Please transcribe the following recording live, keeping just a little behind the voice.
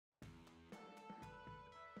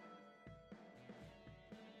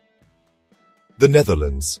The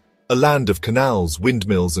Netherlands, a land of canals,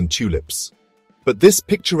 windmills and tulips. But this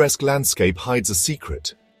picturesque landscape hides a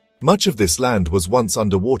secret. Much of this land was once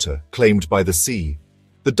underwater, claimed by the sea.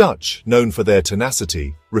 The Dutch, known for their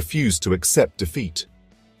tenacity, refused to accept defeat.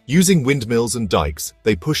 Using windmills and dikes,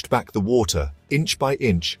 they pushed back the water, inch by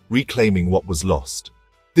inch, reclaiming what was lost.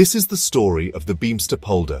 This is the story of the Beemster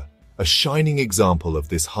Polder, a shining example of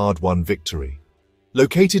this hard-won victory.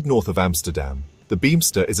 Located north of Amsterdam, the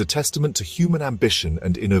Beemster is a testament to human ambition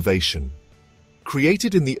and innovation.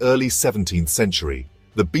 Created in the early 17th century,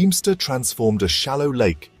 the Beemster transformed a shallow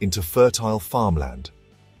lake into fertile farmland.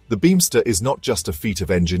 The Beemster is not just a feat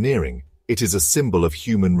of engineering, it is a symbol of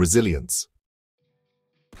human resilience.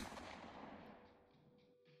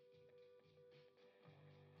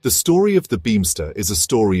 The story of the Beemster is a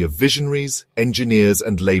story of visionaries, engineers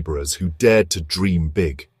and laborers who dared to dream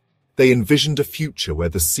big. They envisioned a future where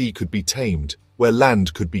the sea could be tamed, where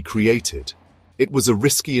land could be created. It was a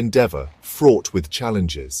risky endeavor, fraught with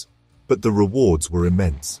challenges, but the rewards were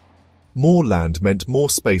immense. More land meant more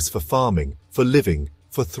space for farming, for living,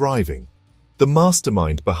 for thriving. The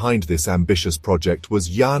mastermind behind this ambitious project was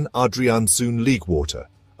Jan Adriaanszoon Leegwater,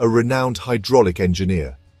 a renowned hydraulic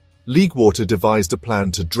engineer. Leegwater devised a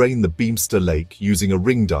plan to drain the Beemster Lake using a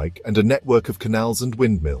ring dike and a network of canals and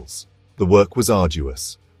windmills. The work was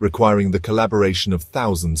arduous, requiring the collaboration of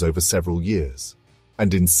thousands over several years.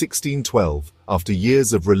 And in 1612, after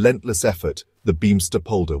years of relentless effort, the Beemster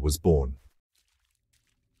Polder was born.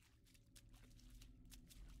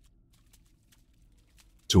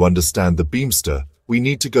 To understand the Beemster, we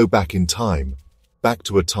need to go back in time, back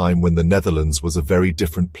to a time when the Netherlands was a very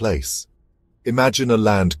different place. Imagine a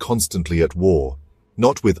land constantly at war,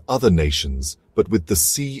 not with other nations, but with the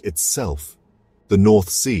sea itself. The North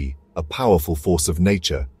Sea, a powerful force of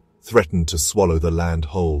nature, threatened to swallow the land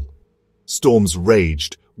whole. Storms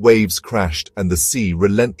raged, waves crashed, and the sea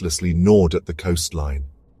relentlessly gnawed at the coastline.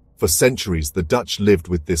 For centuries, the Dutch lived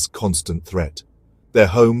with this constant threat. Their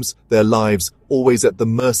homes, their lives, always at the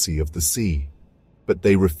mercy of the sea. But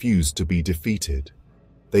they refused to be defeated.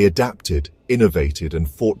 They adapted, innovated, and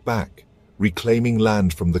fought back, reclaiming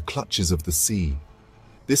land from the clutches of the sea.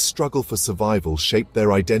 This struggle for survival shaped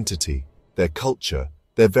their identity, their culture,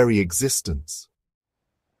 their very existence.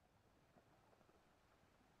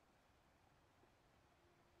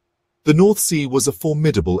 The North Sea was a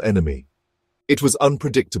formidable enemy. It was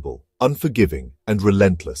unpredictable, unforgiving, and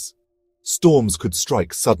relentless. Storms could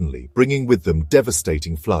strike suddenly, bringing with them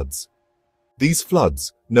devastating floods. These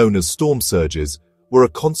floods, known as storm surges, were a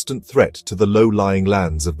constant threat to the low-lying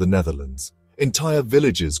lands of the Netherlands. Entire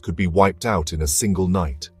villages could be wiped out in a single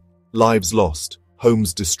night. Lives lost,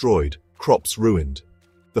 homes destroyed, crops ruined.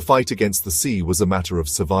 The fight against the sea was a matter of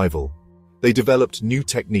survival. They developed new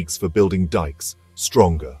techniques for building dikes,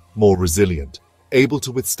 stronger, more resilient, able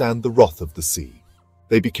to withstand the wrath of the sea.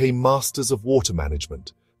 They became masters of water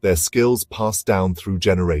management, their skills passed down through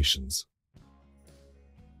generations.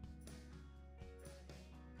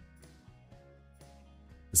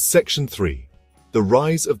 Section 3. The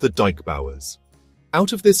Rise of the Dijkbouwers.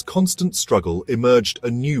 Out of this constant struggle emerged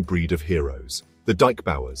a new breed of heroes, the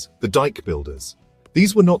Dijkbouwers, the dike builders.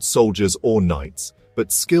 These were not soldiers or knights,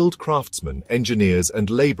 but skilled craftsmen, engineers, and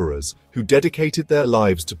laborers who dedicated their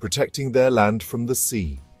lives to protecting their land from the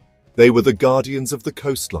sea. They were the guardians of the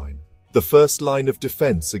coastline, the first line of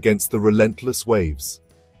defense against the relentless waves.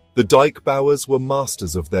 The Dijkbouwers were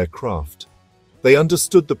masters of their craft. They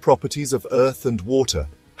understood the properties of earth and water,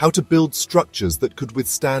 how to build structures that could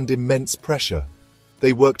withstand immense pressure.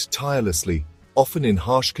 They worked tirelessly, often in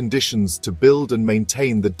harsh conditions, to build and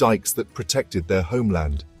maintain the dikes that protected their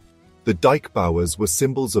homeland. The Dijkbouwers were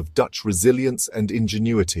symbols of Dutch resilience and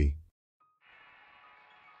ingenuity.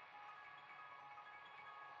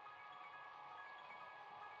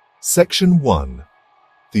 Section 1.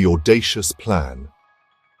 The Audacious Plan.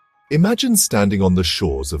 Imagine standing on the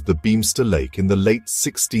shores of the Beemster Lake in the late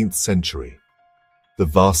 16th century. The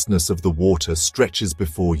vastness of the water stretches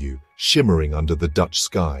before you, shimmering under the Dutch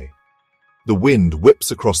sky. The wind whips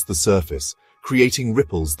across the surface, creating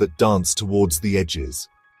ripples that dance towards the edges.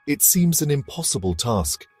 It seems an impossible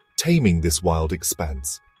task, taming this wild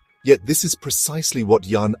expanse. Yet this is precisely what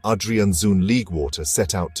Jan Adriaanszoon Leegwater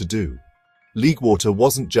set out to do. Leegwater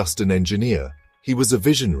wasn't just an engineer, he was a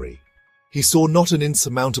visionary. He saw not an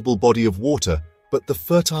insurmountable body of water, but the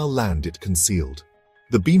fertile land it concealed.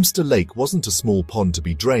 The Beemster Lake wasn't a small pond to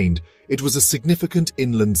be drained, it was a significant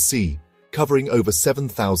inland sea, covering over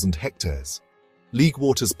 7,000 hectares.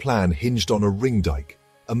 Leegwater's plan hinged on a ring dike,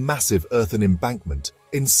 a massive earthen embankment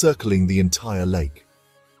encircling the entire lake.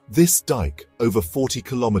 This dike, over 40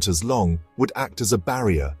 kilometers long, would act as a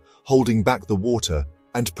barrier, holding back the water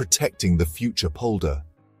and protecting the future polder.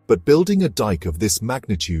 But building a dike of this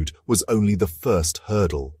magnitude was only the first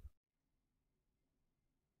hurdle.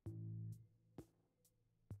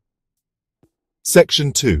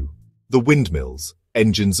 Section 2. The windmills,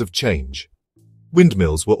 engines of change.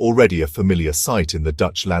 Windmills were already a familiar sight in the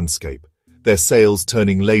Dutch landscape, their sails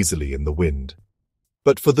turning lazily in the wind.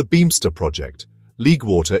 But for the Beemster project,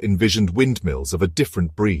 Leaguewater envisioned windmills of a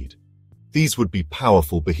different breed. These would be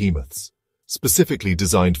powerful behemoths, specifically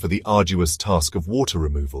designed for the arduous task of water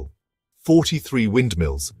removal. 43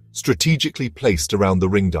 windmills, strategically placed around the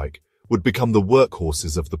ringdike, would become the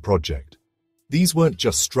workhorses of the project. These weren't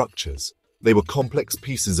just structures, they were complex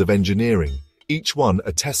pieces of engineering, each one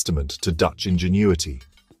a testament to Dutch ingenuity.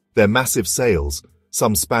 Their massive sails,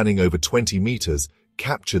 some spanning over 20 meters,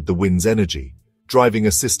 captured the wind's energy, driving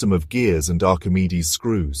a system of gears and Archimedes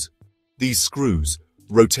screws. These screws,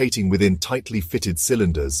 rotating within tightly fitted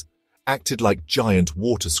cylinders, acted like giant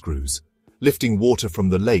water screws, lifting water from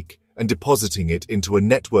the lake and depositing it into a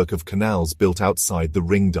network of canals built outside the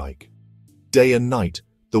ring dike. Day and night,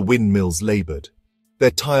 the windmills labored,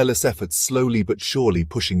 their tireless efforts slowly but surely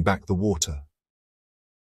pushing back the water.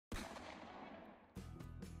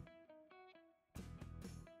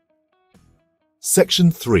 Section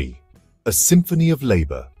 3. A Symphony of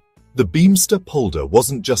Labor. The Beemster Polder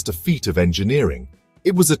wasn't just a feat of engineering,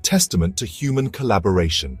 it was a testament to human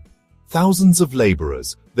collaboration. Thousands of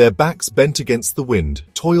laborers, their backs bent against the wind,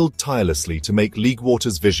 toiled tirelessly to make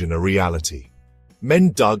Leaguewater's vision a reality.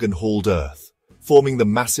 Men dug and hauled earth, forming the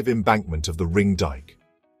massive embankment of the ring dike.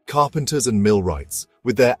 Carpenters and millwrights,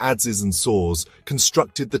 with their adzes and saws,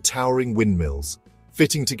 constructed the towering windmills,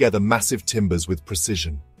 fitting together massive timbers with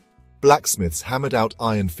precision. Blacksmiths hammered out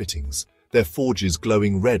iron fittings, their forges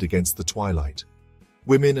glowing red against the twilight.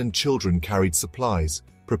 Women and children carried supplies,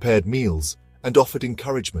 prepared meals, and offered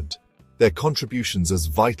encouragement, their contributions as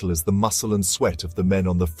vital as the muscle and sweat of the men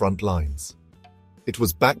on the front lines. It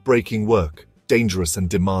was back-breaking work, dangerous and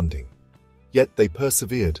demanding. Yet they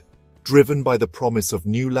persevered, driven by the promise of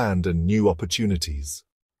new land and new opportunities.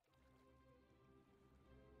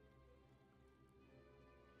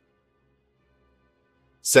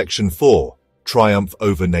 Section 4. Triumph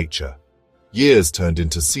over nature. Years turned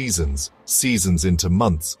into seasons, seasons into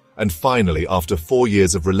months, and finally, after 4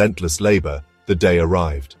 years of relentless labor, the day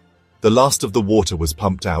arrived. The last of the water was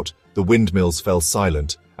pumped out, the windmills fell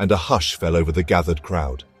silent, and a hush fell over the gathered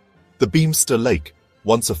crowd. The Beemster Lake,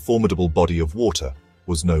 once a formidable body of water,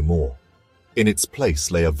 was no more. In its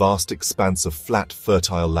place lay a vast expanse of flat,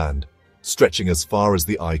 fertile land, stretching as far as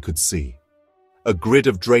the eye could see. A grid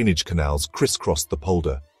of drainage canals crisscrossed the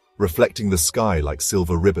polder, reflecting the sky like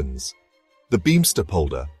silver ribbons. The Beemster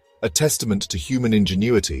Polder, a testament to human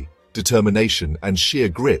ingenuity, determination, and sheer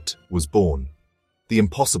grit, was born. The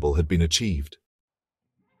impossible had been achieved.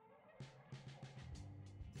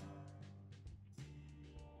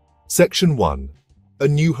 Section 1. A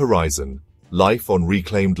New Horizon. Life on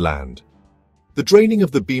Reclaimed Land. The draining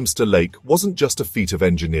of the Beemster Lake wasn't just a feat of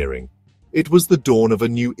engineering. It was the dawn of a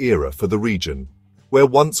new era for the region. Where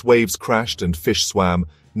once waves crashed and fish swam,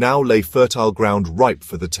 now lay fertile ground ripe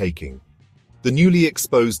for the taking. The newly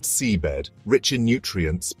exposed seabed, rich in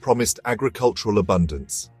nutrients, promised agricultural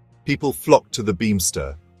abundance. People flocked to the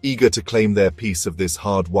Beemster, eager to claim their piece of this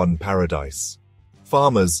hard-won paradise.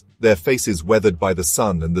 Farmers, their faces weathered by the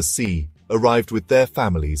sun and the sea, arrived with their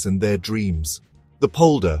families and their dreams. The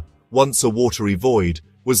polder, once a watery void,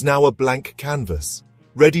 was now a blank canvas,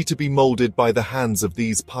 ready to be molded by the hands of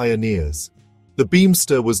these pioneers. The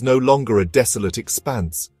Beemster was no longer a desolate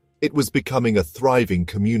expanse, it was becoming a thriving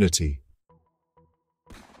community.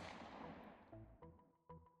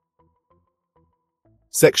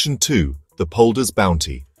 Section 2. The Polder's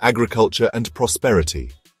Bounty, Agriculture and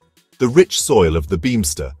Prosperity. The rich soil of the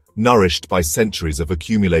Beemster, nourished by centuries of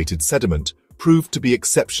accumulated sediment, proved to be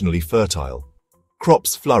exceptionally fertile.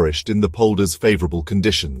 Crops flourished in the polder's favorable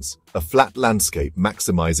conditions, a flat landscape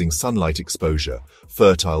maximizing sunlight exposure,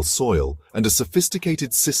 fertile soil, and a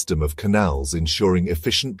sophisticated system of canals ensuring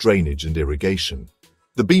efficient drainage and irrigation.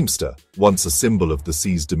 The Beemster, once a symbol of the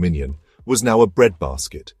sea's dominion, was now a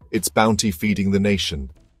breadbasket, its bounty feeding the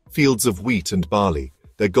nation. Fields of wheat and barley,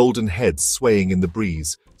 their golden heads swaying in the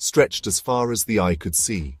breeze, stretched as far as the eye could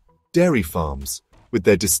see. Dairy farms, with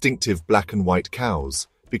their distinctive black and white cows,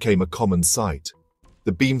 became a common sight.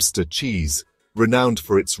 The Beemster cheese, renowned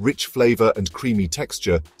for its rich flavor and creamy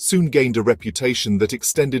texture, soon gained a reputation that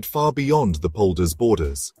extended far beyond the polder's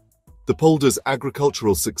borders. The polder's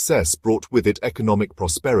agricultural success brought with it economic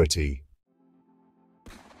prosperity.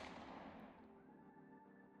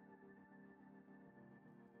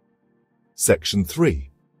 Section 3.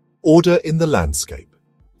 Order in the landscape.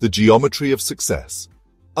 The geometry of success.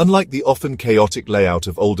 Unlike the often chaotic layout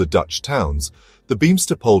of older Dutch towns, the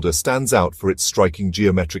Beemster Polder stands out for its striking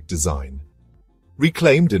geometric design.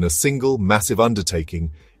 Reclaimed in a single, massive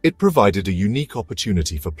undertaking, it provided a unique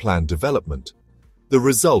opportunity for planned development. The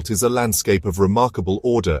result is a landscape of remarkable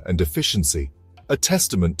order and efficiency, a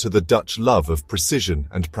testament to the Dutch love of precision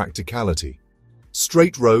and practicality.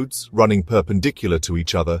 Straight roads, running perpendicular to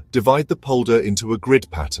each other, divide the polder into a grid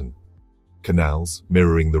pattern. Canals,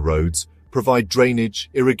 mirroring the roads, provide drainage,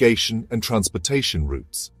 irrigation, and transportation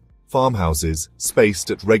routes. Farmhouses,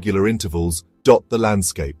 spaced at regular intervals, dot the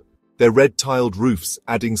landscape, their red-tiled roofs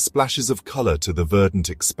adding splashes of color to the verdant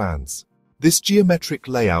expanse. This geometric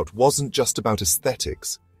layout wasn't just about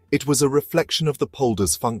aesthetics, it was a reflection of the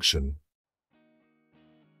polder's function.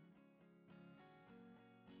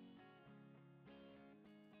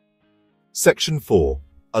 Section 4.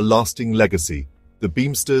 A Lasting Legacy. The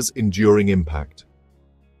Beemster's Enduring Impact.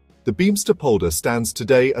 The Beemster Polder stands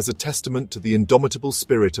today as a testament to the indomitable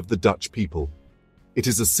spirit of the Dutch people. It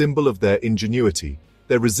is a symbol of their ingenuity,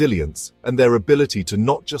 their resilience, and their ability to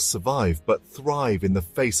not just survive but thrive in the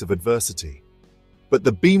face of adversity. But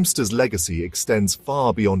the Beemster's legacy extends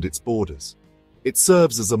far beyond its borders. It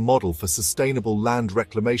serves as a model for sustainable land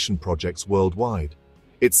reclamation projects worldwide,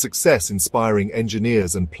 its success inspiring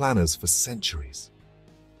engineers and planners for centuries.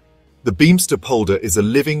 The Beemster Polder is a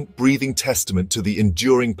living, breathing testament to the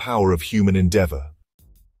enduring power of human endeavor.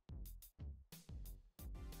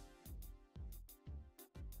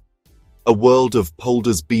 A world of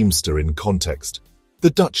polders. Beemster in context.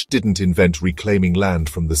 The Dutch didn't invent reclaiming land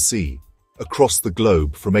from the sea. Across the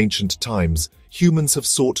globe, from ancient times, humans have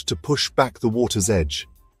sought to push back the water's edge.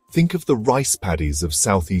 Think of the rice paddies of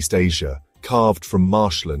Southeast Asia, carved from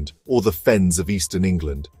marshland, or the fens of eastern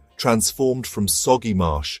England, transformed from soggy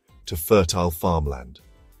marsh to fertile farmland.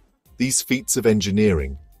 These feats of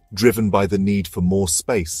engineering, driven by the need for more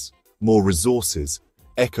space, more resources,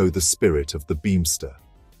 echo the spirit of the Beemster.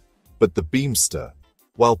 But the Beemster,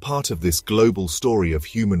 while part of this global story of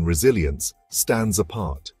human resilience, stands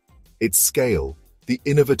apart. Its scale, the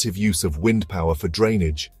innovative use of wind power for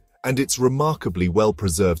drainage, and its remarkably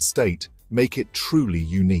well-preserved state make it truly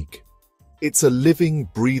unique. It's a living,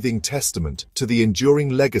 breathing testament to the enduring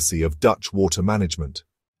legacy of Dutch water management.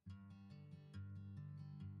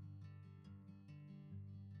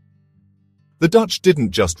 The Dutch didn't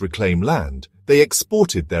just reclaim land, they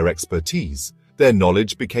exported their expertise. Their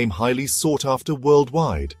knowledge became highly sought after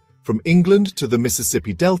worldwide. From England to the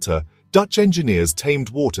Mississippi Delta, Dutch engineers tamed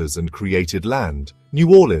waters and created land.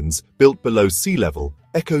 New Orleans, built below sea level,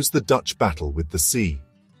 echoes the Dutch battle with the sea.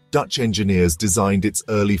 Dutch engineers designed its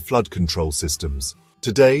early flood control systems.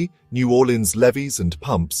 Today, New Orleans levees and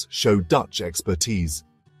pumps show Dutch expertise.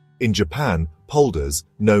 In Japan, polders,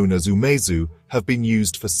 known as umezu, have been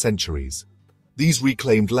used for centuries. These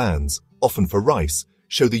reclaimed lands, often for rice,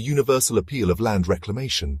 show the universal appeal of land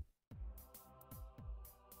reclamation.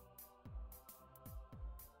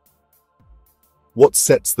 What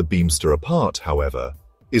sets the Beemster apart, however,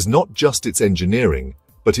 is not just its engineering,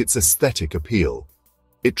 but its aesthetic appeal.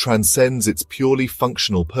 It transcends its purely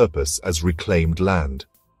functional purpose as reclaimed land.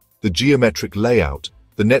 The geometric layout,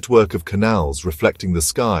 the network of canals reflecting the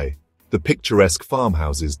sky, the picturesque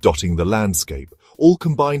farmhouses dotting the landscape, all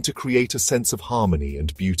combine to create a sense of harmony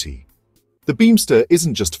and beauty. The Beemster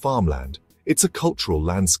isn't just farmland, it's a cultural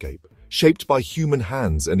landscape, shaped by human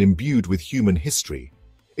hands and imbued with human history.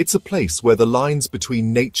 It's a place where the lines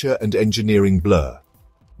between nature and engineering blur,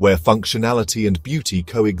 where functionality and beauty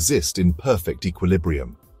coexist in perfect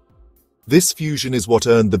equilibrium. This fusion is what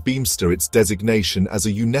earned the Beemster its designation as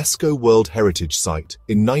a UNESCO World Heritage Site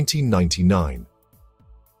in 1999.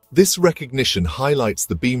 This recognition highlights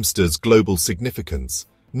the Beemster's global significance,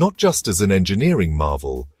 not just as an engineering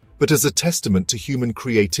marvel, but as a testament to human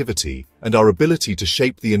creativity and our ability to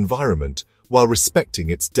shape the environment while respecting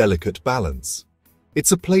its delicate balance.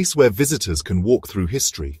 It's a place where visitors can walk through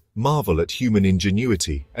history, marvel at human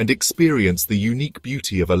ingenuity, and experience the unique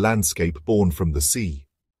beauty of a landscape born from the sea.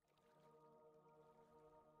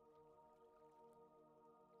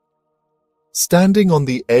 Standing on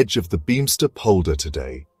the edge of the Beemster Polder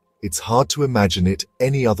today, it's hard to imagine it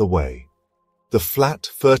any other way. The flat,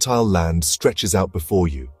 fertile land stretches out before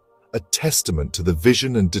you, a testament to the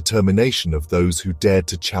vision and determination of those who dared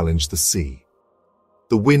to challenge the sea.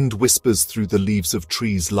 The wind whispers through the leaves of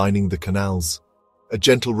trees lining the canals, a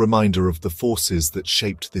gentle reminder of the forces that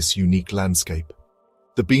shaped this unique landscape.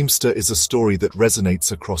 The Beemster is a story that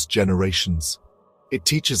resonates across generations. It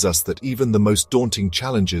teaches us that even the most daunting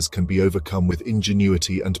challenges can be overcome with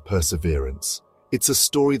ingenuity and perseverance. It's a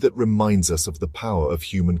story that reminds us of the power of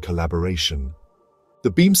human collaboration.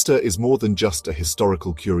 The Beemster is more than just a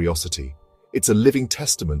historical curiosity. It's a living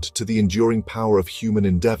testament to the enduring power of human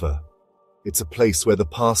endeavor. It's a place where the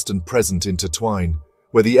past and present intertwine,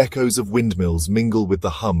 where the echoes of windmills mingle with the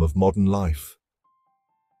hum of modern life.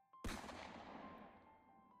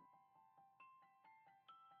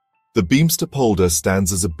 The Beemster Polder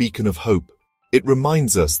stands as a beacon of hope. It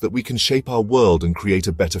reminds us that we can shape our world and create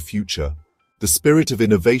a better future. The spirit of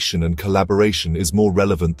innovation and collaboration is more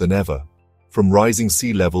relevant than ever. From rising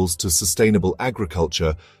sea levels to sustainable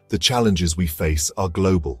agriculture, the challenges we face are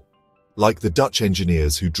global. Like the Dutch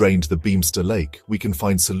engineers who drained the Beemster Lake, we can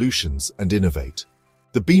find solutions and innovate.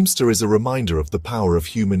 The Beemster is a reminder of the power of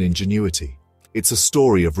human ingenuity. It's a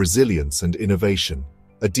story of resilience and innovation,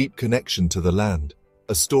 a deep connection to the land,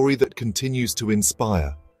 a story that continues to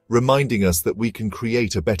inspire, reminding us that we can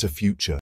create a better future.